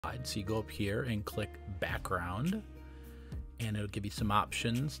So you go up here and click background, and it'll give you some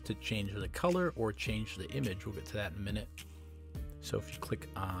options to change the color or change the image. We'll get to that in a minute. So if you click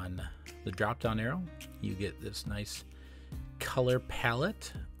on the drop down arrow, you get this nice color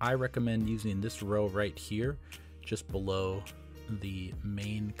palette. I recommend using this row right here, just below the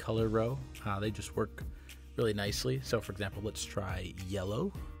main color row. They just work really nicely. So for example, let's try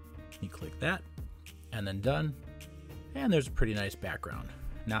yellow. You click that and then done. And there's a pretty nice background.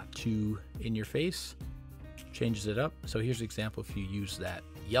 Not too in your face. Changes it up. So here's an example if you use that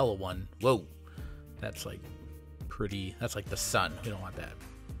yellow one. Whoa, that's like pretty, that's like the sun. We don't want that.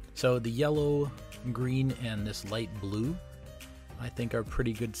 So the yellow, green, and this light blue I think are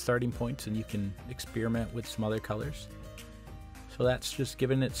pretty good starting points, and you can experiment with some other colors. So that's just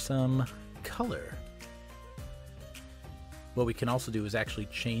giving it some color. What we can also do is actually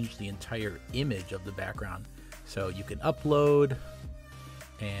change the entire image of the background. So you can upload,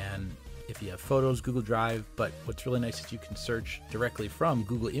 and if you have photos, Google Drive, but what's really nice is you can search directly from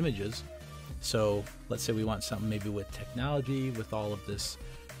Google Images. So let's say we want something maybe with technology, with all of this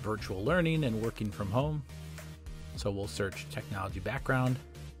virtual learning and working from home. So we'll search technology background,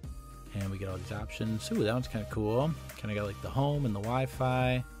 and we get all these options. Ooh, that one's kind of cool. Kind of got like the home and the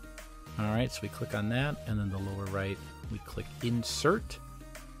Wi-Fi. All right, so we click on that, and then the lower right, we click insert,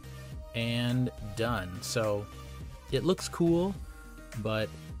 and done. So it looks cool, but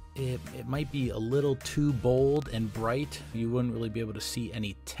it might be a little too bold and bright. You wouldn't really be able to see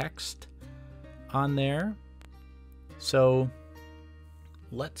any text on there. So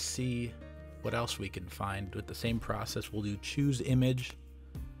let's see what else we can find with the same process. We'll do choose image,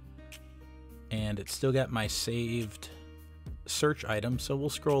 and it's still got my saved search item. So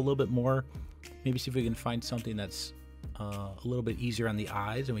we'll scroll a little bit more, maybe see if we can find something that's a little bit easier on the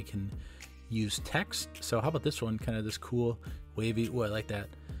eyes, and we can use text. So how about this one, kind of this cool wavy, oh, I like that.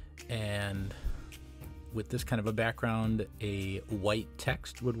 And with this kind of a background, a white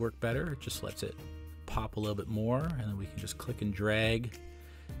text would work better. It just lets it pop a little bit more, and then we can just click and drag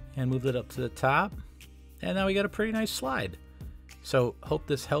and move it up to the top, and now we got a pretty nice slide. So hope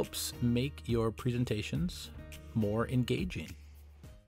this helps make your presentations more engaging.